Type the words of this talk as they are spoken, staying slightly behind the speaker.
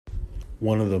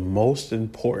one of the most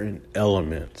important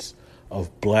elements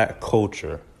of black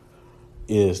culture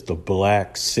is the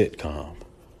black sitcom.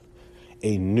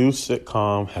 A new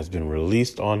sitcom has been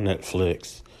released on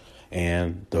Netflix,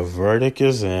 and the verdict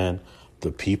is in.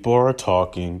 The people are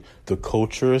talking, the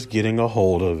culture is getting a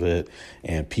hold of it,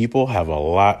 and people have a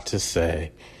lot to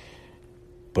say.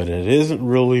 But it isn't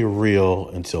really real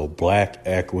until black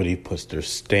equity puts their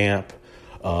stamp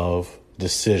of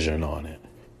decision on it.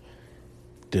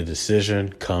 The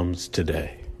decision comes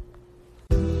today.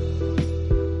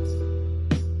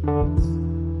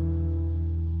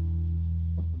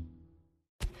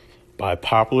 By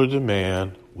popular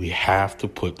demand, we have to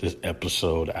put this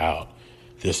episode out.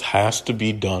 This has to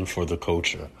be done for the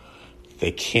culture.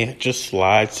 They can't just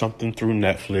slide something through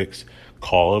Netflix,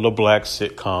 call it a black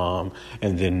sitcom,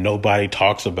 and then nobody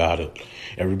talks about it.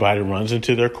 Everybody runs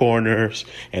into their corners,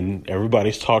 and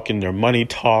everybody's talking their money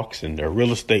talks and their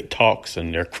real estate talks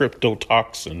and their crypto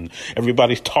talks, and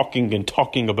everybody's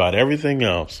talking about everything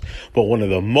else. But one of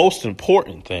the most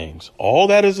important things, all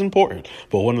that is important,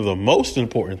 but one of the most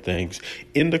important things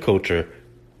in the culture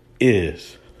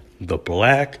is the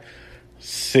black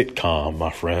sitcom,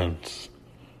 my friends.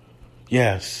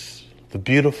 Yes, the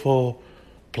beautiful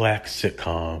black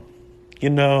sitcom.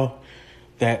 You know,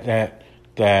 that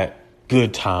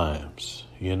Good Times,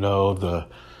 you know, the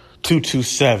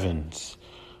 227s,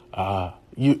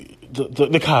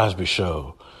 the Cosby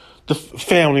Show, the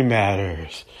Family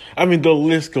Matters. I mean, the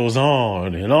list goes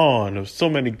on and on. There's so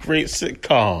many great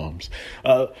sitcoms.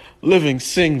 Living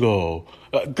Single,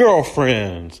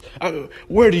 Girlfriends.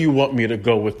 Where do you want me to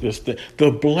go with this thing?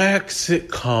 The black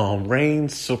sitcom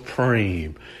reigns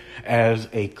supreme as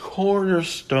a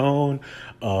cornerstone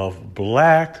of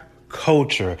black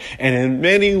culture, and in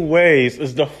many ways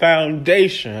is the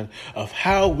foundation of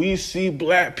how we see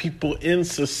black people in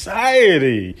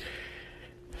society.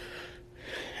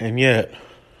 And yet,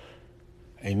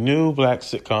 a new black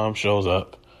sitcom shows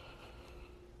up,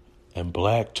 and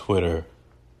black Twitter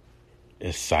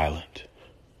is silent.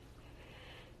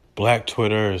 Black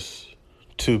Twitter is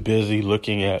too busy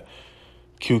looking at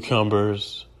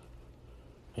cucumbers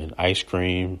and ice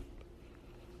cream,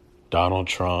 Donald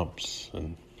Trumps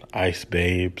and Ice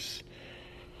Babes.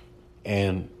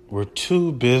 And we're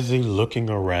too busy looking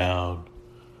around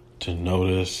to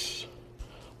notice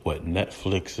what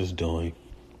Netflix is doing.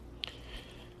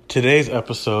 Today's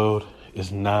episode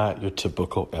is not your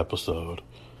typical episode.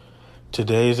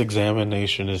 Today's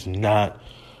examination is not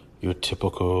your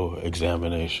typical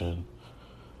examination.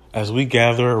 As we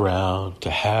gather around to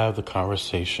have the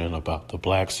conversation about the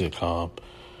black sitcom,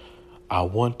 I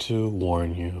want to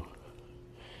warn you,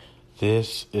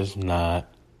 this is not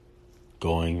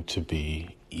going to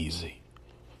be easy.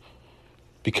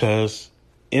 Because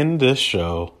in this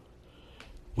show,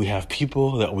 we have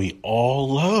people that we all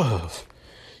love.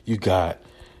 You got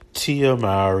Tia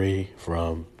Mowry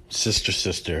from Sister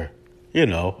Sister, you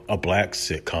know, a black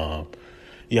sitcom.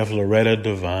 You have Loretta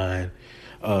Devine,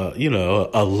 a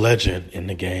legend in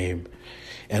the game.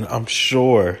 And I'm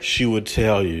sure she would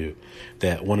tell you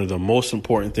that one of the most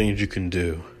important things you can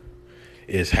do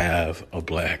is have a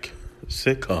black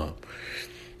sitcom.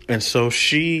 And so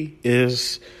she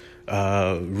is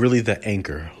really the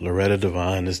anchor. Loretta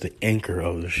Devine is the anchor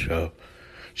of the show.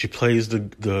 She plays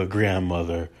the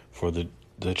grandmother for the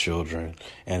children.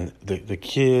 And the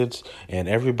kids and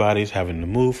everybody's having to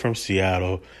move from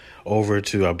Seattle over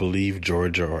to, I believe,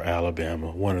 Georgia or Alabama,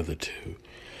 one of the two.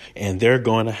 And they're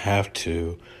going to have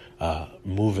to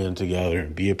move in together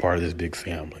and be a part of this big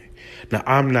family. Now,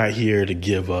 I'm not here to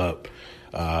give up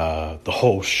the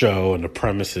whole show and the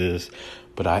premises,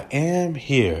 but I am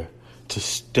here to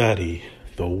study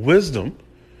the wisdom,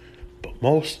 but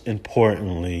most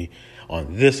importantly,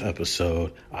 on this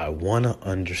episode, I want to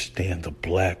understand the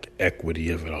black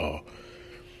equity of it all.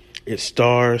 It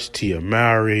stars Tia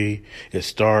Mowry, it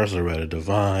stars Loretta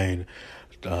Devine,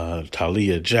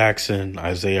 Talia Jackson,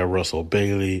 Isaiah Russell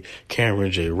Bailey,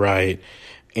 Cameron J. Wright,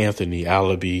 Anthony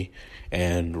Alabi,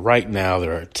 and right now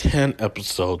there are 10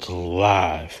 episodes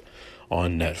live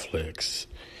on Netflix.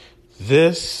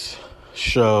 This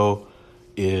show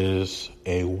is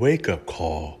a wake-up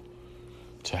call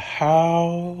to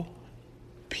how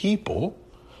people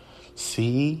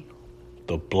see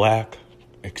the black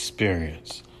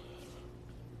experience.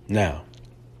 Now,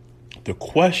 the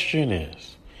question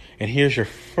is, and here's your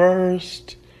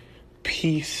first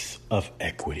piece of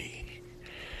equity.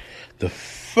 The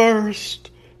first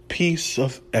piece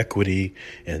of equity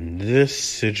in this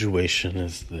situation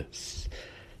is this.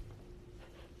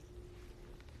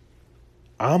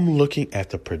 I'm looking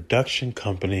at the production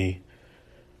company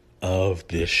of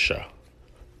this show.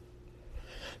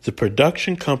 The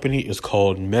production company is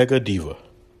called Mega Diva.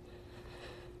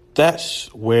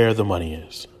 That's where the money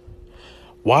is.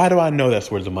 Why do I know that's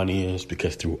where the money is?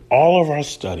 Because through all of our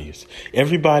studies,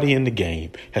 everybody in the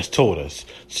game has told us,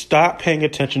 stop paying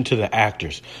attention to the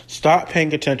actors. Stop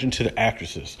paying attention to the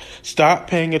actresses. Stop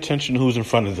paying attention to who's in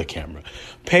front of the camera.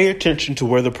 Pay attention to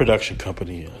where the production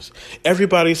company is.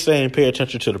 Everybody's saying pay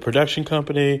attention to the production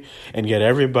company, and yet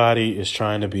everybody is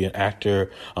trying to be an actor,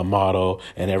 a model,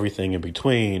 and everything in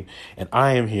between. And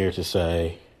I am here to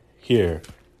say, here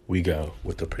we go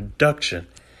with the production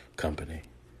company.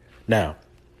 Now,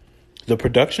 the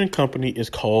production company is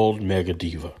called Mega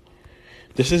Diva.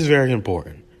 This is very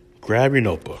important. Grab your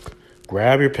notebook.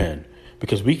 Grab your pen.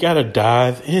 Because we got to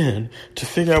dive in to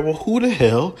figure out, well, who the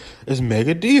hell is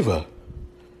Mega Diva?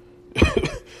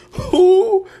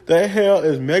 Who the hell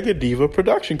is Mega Diva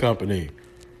Production Company?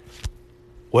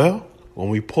 Well, when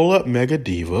we pull up Mega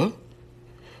Diva,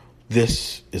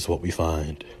 this is what we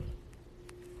find.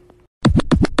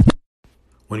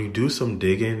 When you do some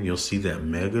digging, you'll see that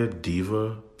Mega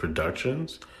Diva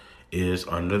Productions is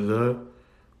under the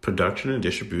production and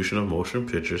distribution of motion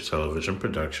pictures, television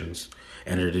productions,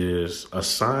 and it is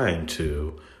assigned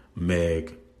to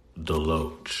Meg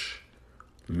DeLoach.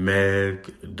 Meg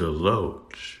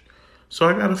DeLoach. So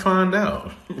I gotta find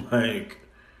out,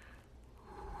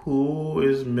 who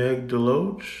is Meg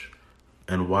DeLoach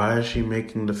and why is she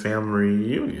making the family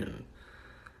reunion?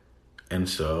 And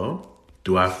so,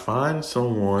 do I find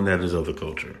someone that is of the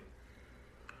culture?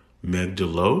 Meg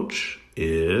DeLoach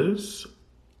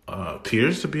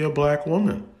appears to be a black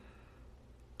woman.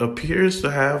 Appears to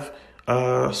have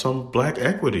some black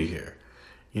equity here.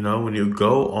 You know, when you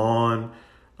go on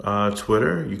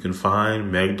Twitter, you can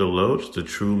find Meg DeLoach, the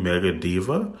true Mega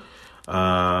Diva,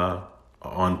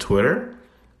 on Twitter,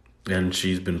 and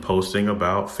she's been posting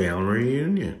about family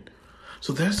reunion.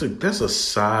 So that's a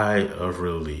sigh of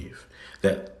relief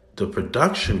that the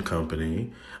production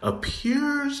company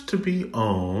appears to be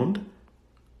owned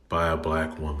by a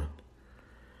black woman.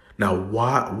 Now,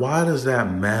 why does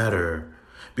that matter?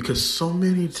 Because so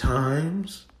many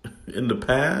times in the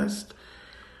past,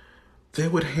 they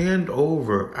would hand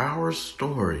over our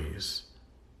stories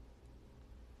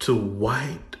to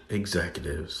white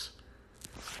executives.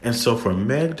 And so for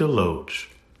Meg DeLoach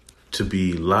to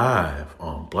be live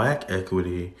on Black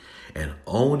Equity and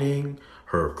owning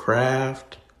her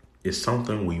craft is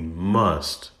something we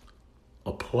must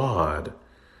applaud.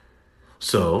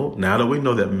 So now that we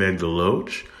know that Meg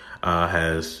DeLoach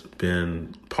has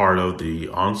been part of the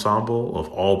ensemble of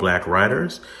all black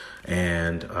writers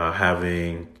and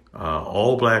having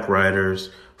all black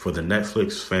writers for the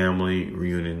Netflix family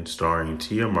reunion starring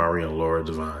Tia Mowry and Laura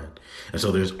Devine. And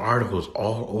so there's articles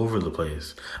all over the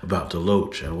place about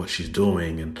DeLoach and what she's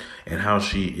doing and how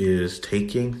she is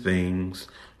taking things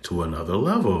to another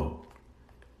level.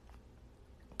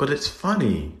 But it's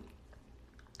funny.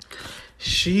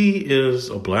 She is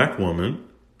a black woman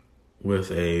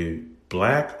with a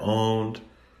black-owned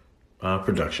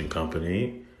production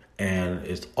company, and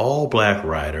it's all black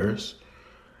writers.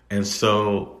 And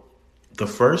so the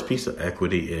first piece of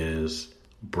equity is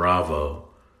bravo.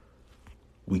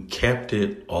 We kept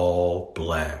it all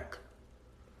black.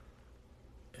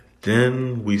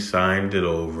 Then we signed it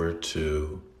over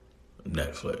to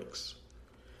Netflix.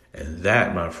 And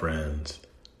that, my friends,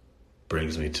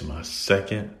 brings me to my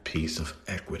second piece of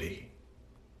equity.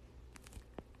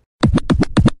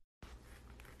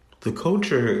 The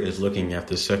culture is looking at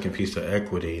the second piece of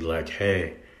equity like,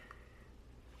 hey,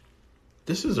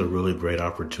 this is a really great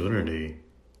opportunity.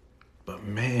 But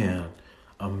man,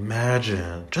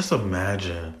 just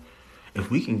imagine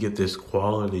if we can get this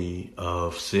quality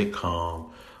of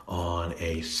sitcom on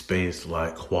a space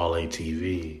like Quality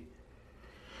TV.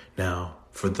 Now,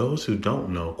 for those who don't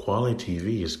know, Quality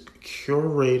TV is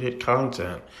curated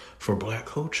content for black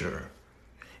culture.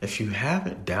 If you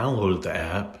haven't downloaded the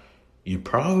app, you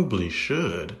probably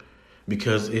should,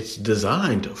 because it's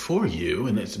designed for you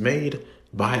and it's made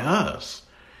by us.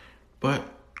 But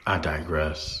I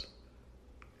digress.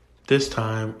 This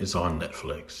time it's on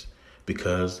Netflix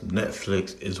because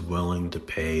Netflix is willing to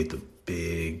pay the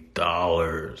big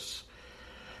dollars.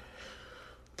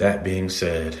 That being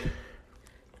said,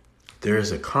 there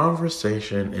is a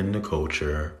conversation in the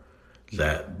culture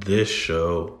that this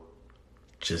show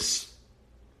just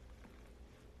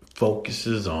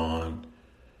focuses on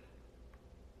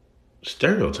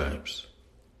stereotypes.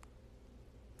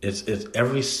 It's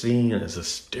every scene is a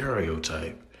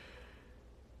stereotype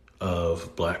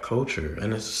of black culture,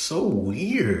 and it's so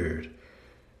weird.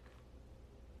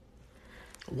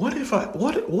 What if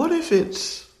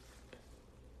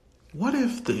what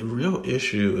if the real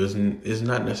issue is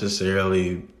not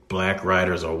necessarily black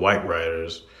writers or white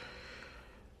writers?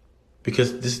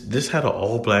 Because this had an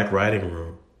all black writing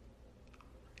room.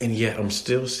 And yet I'm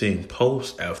still seeing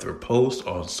post after post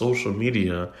on social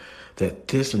media that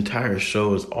this entire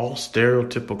show is all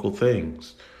stereotypical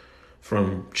things.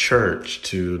 From church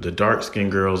to the dark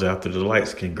skinned girls after the light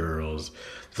skinned girls.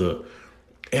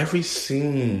 Every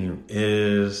scene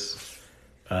is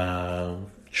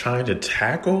trying to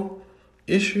tackle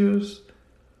issues.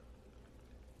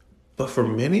 But for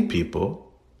many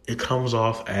people, it comes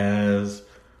off as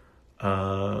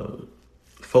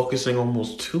focusing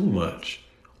almost too much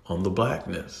on the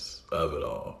blackness of it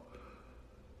all.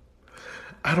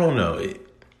 I don't know.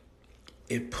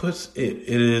 It puts us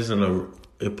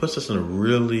in a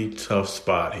really tough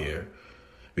spot here,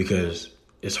 because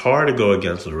it's hard to go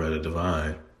against Loretta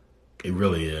Devine. It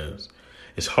really is.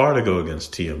 It's hard to go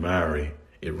against Tia Mowry.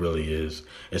 It really is.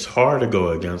 It's hard to go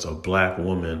against a black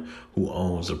woman who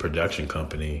owns a production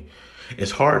company.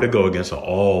 It's hard to go against an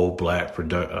all black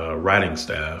writing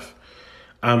staff.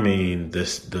 I mean,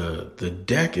 the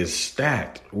deck is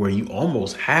stacked where you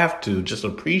almost have to just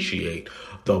appreciate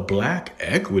the black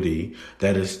equity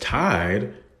that is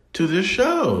tied to this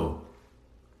show.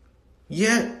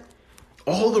 Yet,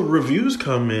 all the reviews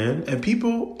come in and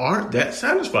people aren't that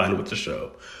satisfied with the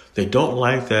show. They don't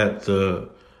like that the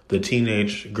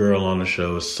teenage girl on the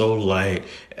show is so light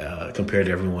compared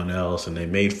to everyone else, and they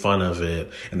made fun of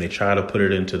it, and they try to put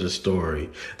it into the story.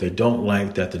 They don't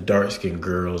like that the dark-skinned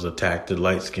girls attacked the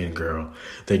light-skinned girl.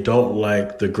 They don't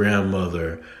like the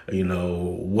grandmother,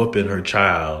 whooping her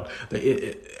child.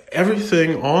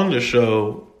 Everything on the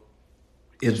show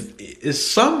is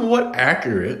somewhat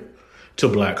accurate to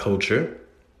black culture.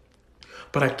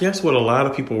 But I guess what a lot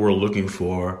of people were looking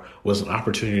for was an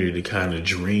opportunity to kind of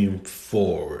dream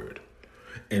forward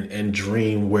and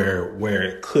dream where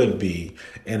it could be.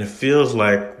 And it feels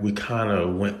like we kind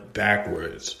of went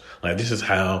backwards. Like, this is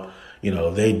how,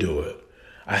 they do it.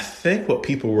 I think what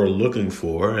people were looking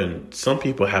for, and some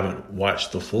people haven't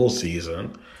watched the full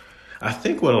season, I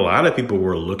think what a lot of people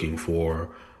were looking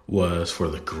for was for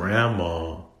the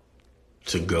grandma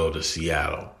to go to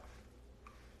Seattle.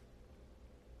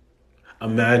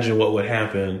 Imagine what would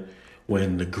happen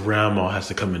when the grandma has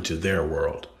to come into their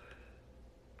world.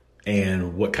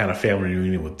 And what kind of family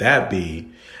reunion would that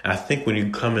be? I think when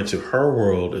you come into her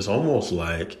world, it's almost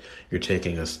like you're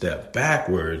taking a step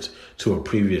backwards to a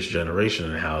previous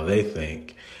generation and how they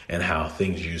think and how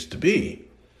things used to be.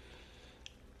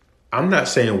 I'm not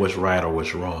saying what's right or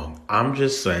what's wrong. I'm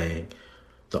just saying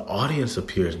the audience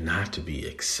appears not to be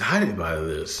excited by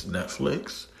this,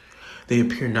 Netflix. They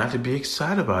appear not to be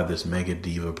excited by this Mega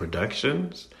Diva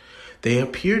Productions. They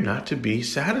appear not to be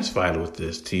satisfied with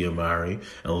this Tia Mowry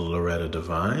and Loretta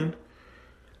Devine.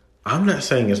 I'm not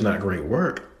saying it's not great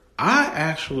work. I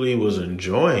actually was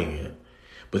enjoying it.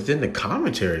 But then the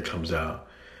commentary comes out,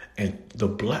 and the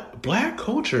black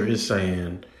culture is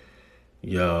saying,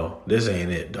 yo, this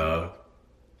ain't it, dog.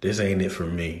 This ain't it for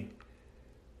me.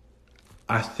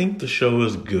 I think the show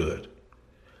is good.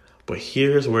 But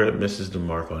here's where it misses the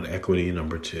mark on equity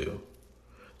number 2.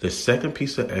 The second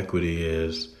piece of equity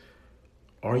is,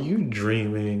 are you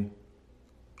dreaming?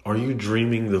 Are you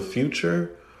dreaming the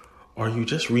future? Or are you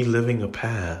just reliving the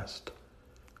past?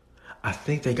 I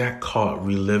think they got caught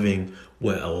reliving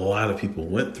what a lot of people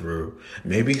went through.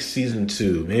 Maybe season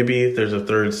 2, maybe if there's a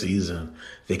third season,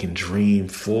 they can dream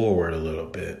forward a little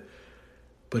bit.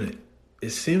 But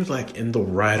it seems like in the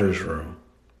writer's room,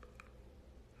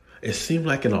 it seemed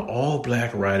like in an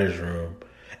all-black writer's room,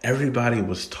 everybody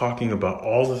was talking about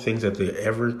all the things that they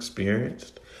ever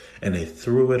experienced, and they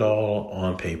threw it all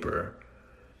on paper.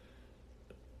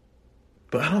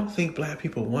 But I don't think black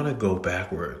people want to go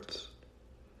backwards.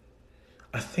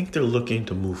 I think they're looking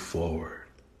to move forward.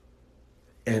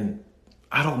 And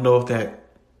I don't know if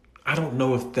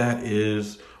that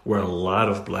is where a lot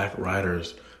of black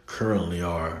writers currently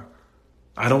are.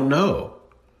 I don't know.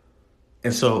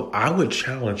 And so I would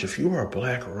challenge, if you are a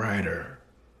black writer,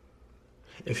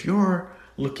 if you're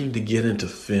looking to get into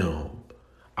film,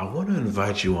 I want to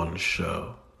invite you on the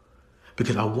show,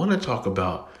 because I want to talk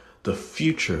about the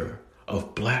future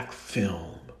of black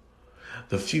film,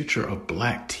 the future of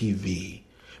black TV,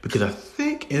 because I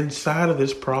think inside of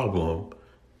this problem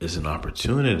is an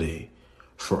opportunity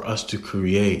for us to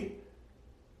create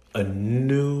a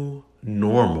new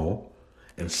normal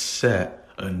and set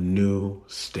a new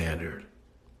standard.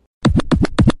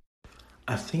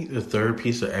 I think the third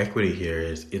piece of equity here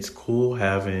is it's cool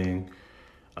having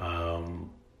the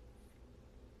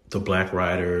black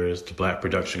writers, the black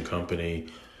production company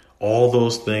All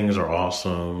those things are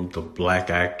awesome. The black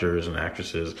actors and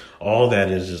actresses, all that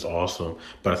is just awesome.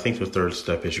 But I think the third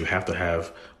step is you have to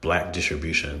have black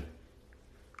distribution.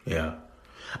 Yeah.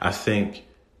 I think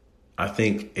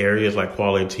areas like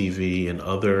Quality TV and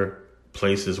other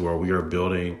places where we are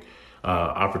building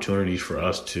opportunities for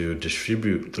us to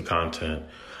distribute the content,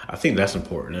 I think that's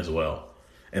important as well.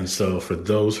 And so for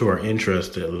those who are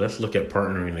interested, let's look at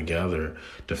partnering together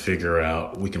to figure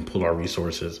out we can pull our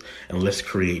resources and let's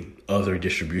create other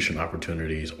distribution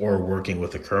opportunities or working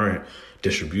with the current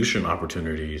distribution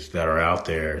opportunities that are out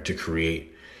there to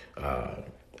create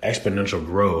exponential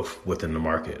growth within the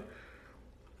market.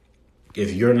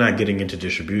 If you're not getting into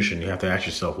distribution, you have to ask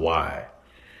yourself why.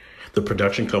 The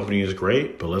production company is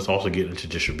great, but let's also get into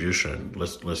distribution.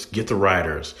 Let's get the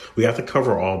writers. We have to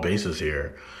cover all bases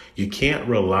here. You can't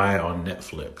rely on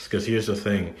Netflix because here's the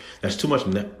thing: that's too much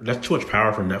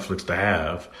power for Netflix to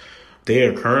have. They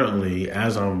are currently,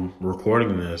 as I'm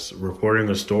recording this, reporting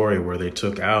a story where they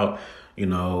took out,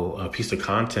 a piece of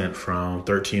content from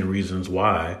 13 Reasons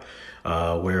Why,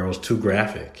 where it was too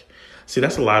graphic. See,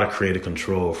 that's a lot of creative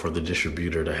control for the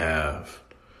distributor to have.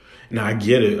 Now, I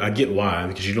get it. I get why,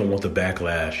 because you don't want the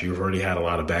backlash. You've already had a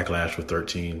lot of backlash with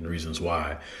 13 Reasons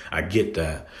Why. I get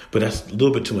that. But that's a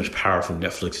little bit too much power for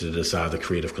Netflix to decide the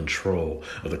creative control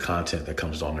of the content that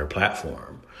comes on their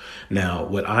platform. Now,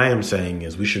 what I am saying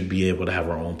is we should be able to have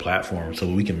our own platform so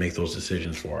we can make those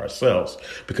decisions for ourselves.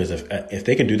 Because if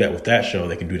they can do that with that show,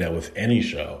 they can do that with any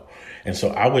show. And so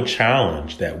I would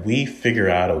challenge that we figure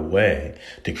out a way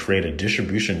to create a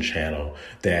distribution channel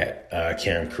that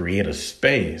can create a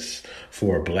space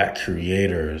for black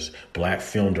creators, black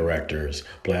film directors,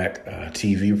 black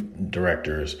TV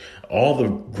directors, all the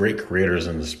great creators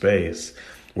in the space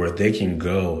where they can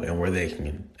go and where they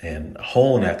can and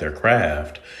hone at their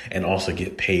craft and also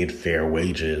get paid fair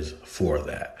wages for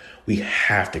that. We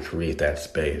have to create that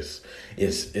space.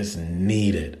 It's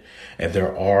needed. And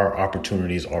there are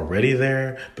opportunities already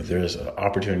there, but there's an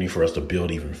opportunity for us to build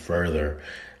even further.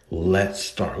 Let's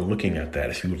start looking at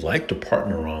that. If you would like to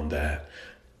partner on that,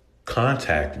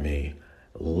 contact me.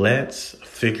 Let's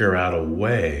figure out a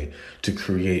way to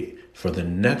create for the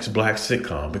next black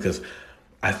sitcom, because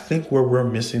I think where we're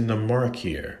missing the mark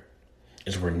here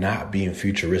is we're not being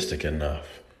futuristic enough.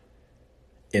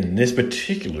 In this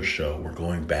particular show, we're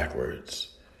going backwards.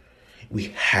 We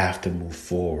have to move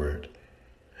forward.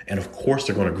 And of course,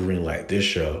 they're going to greenlight this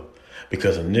show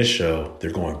because in this show,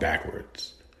 they're going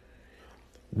backwards.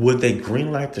 Would they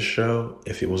greenlight the show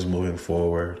if it was moving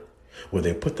forward? Would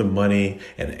they put the money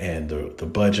and the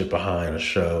budget behind a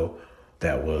show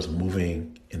that was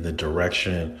moving in the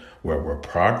direction where we're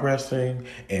progressing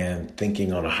and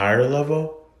thinking on a higher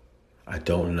level? I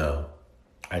don't know.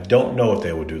 I don't know if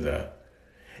they would do that.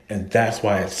 And that's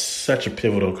why it's such a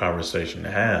pivotal conversation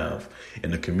to have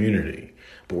in the community.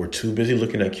 But we're too busy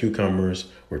looking at cucumbers.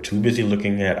 We're too busy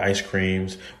looking at ice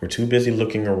creams. We're too busy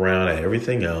looking around at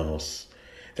everything else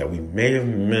that we may have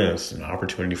missed an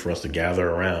opportunity for us to gather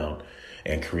around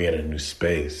and create a new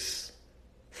space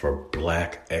for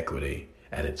black equity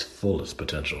at its fullest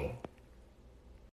potential.